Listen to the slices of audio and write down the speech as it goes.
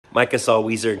Micah saw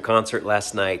Weezer in concert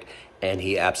last night, and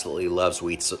he absolutely loves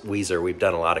Weezer. We've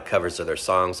done a lot of covers of their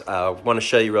songs. I want to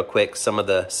show you real quick some of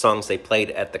the songs they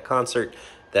played at the concert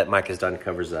that Micah's done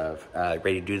covers of.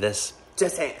 Ready to do this?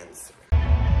 Just hands.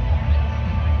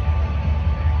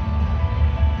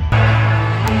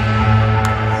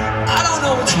 I don't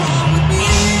know what's wrong with me.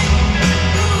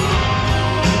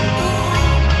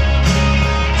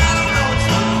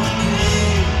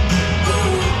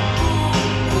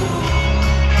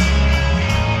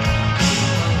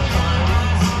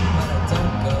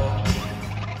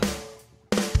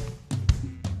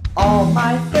 All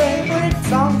my favorite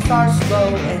songs are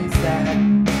slow and sad.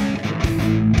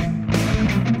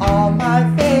 All my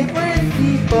favorite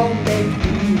people make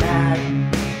me mad.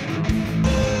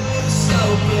 So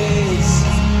please,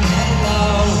 hello,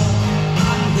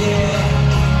 I'm here,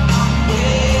 I'm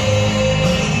waiting.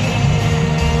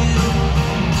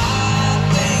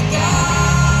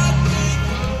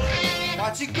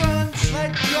 Watching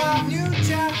gunslide drop new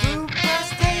jab through press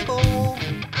table,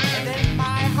 and then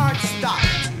my heart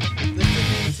stopped.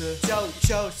 Listening to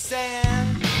JoJo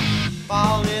Sand,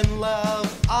 fall in love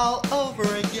all over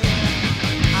again.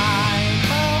 I'm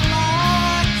a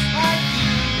lot like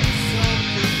you, so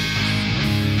please.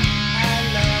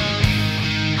 Hello,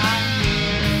 I'm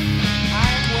here,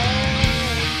 I'm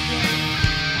waiting.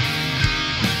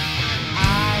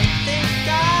 I think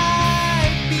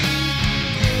I'd be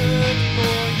good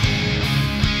for you,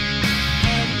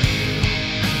 and you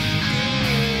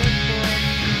good for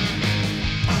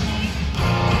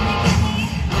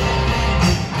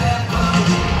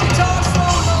Guitar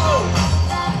solo.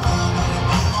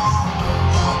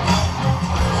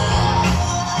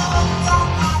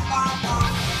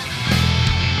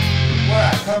 Where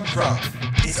I come from,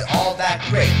 is it all that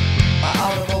great? My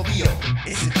automobile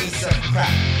is a piece of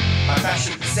crap. My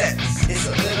fashion sense is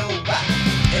a little whack.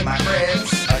 And my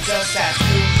friends are just as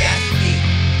goofy as me.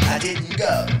 I didn't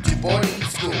go to boarding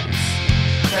schools.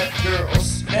 Prep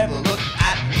girls never look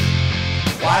at me.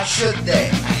 Why should they?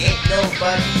 I ain't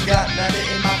nobody, got nothing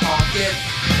in my pocket.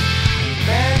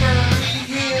 Beverly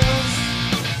Hills,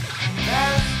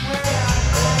 that's where I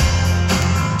go.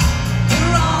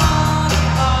 You're on a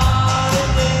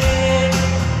holiday.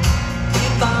 You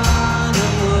find the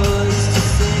words to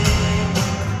sing.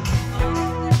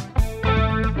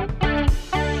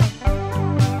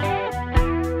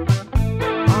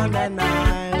 On an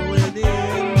island in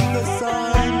the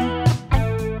sun,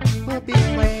 we'll be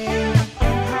playing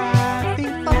and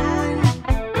having fun,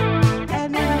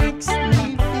 and it makes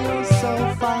me feel so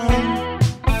fine.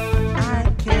 I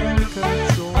can't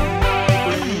control my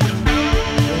brain.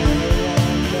 We're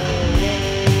on the way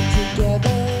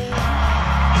together.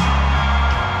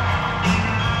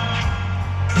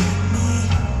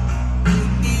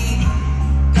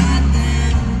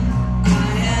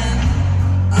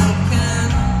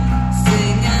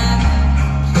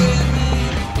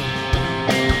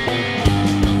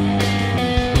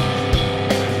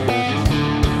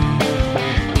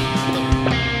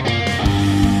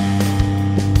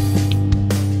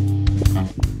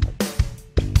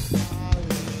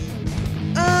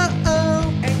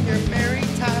 And you're married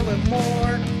Tyler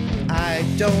Moore. I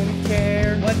don't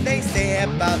care what they say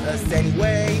about us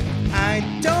anyway. I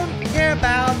don't care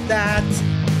about that.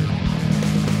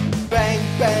 Bang,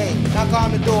 bang, knock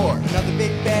on the door. Another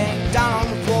big bang, down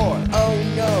on the floor. Oh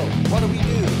no, what do we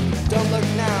do? Don't look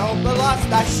now, but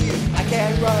lost I shoot. I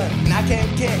can't run, and I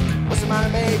can't kick. What's the matter,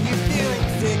 babe? You feeling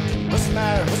sick? What's the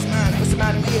matter? What's the matter? What's the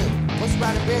matter with you? What's the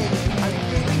matter, babe? Are you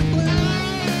feeling blue?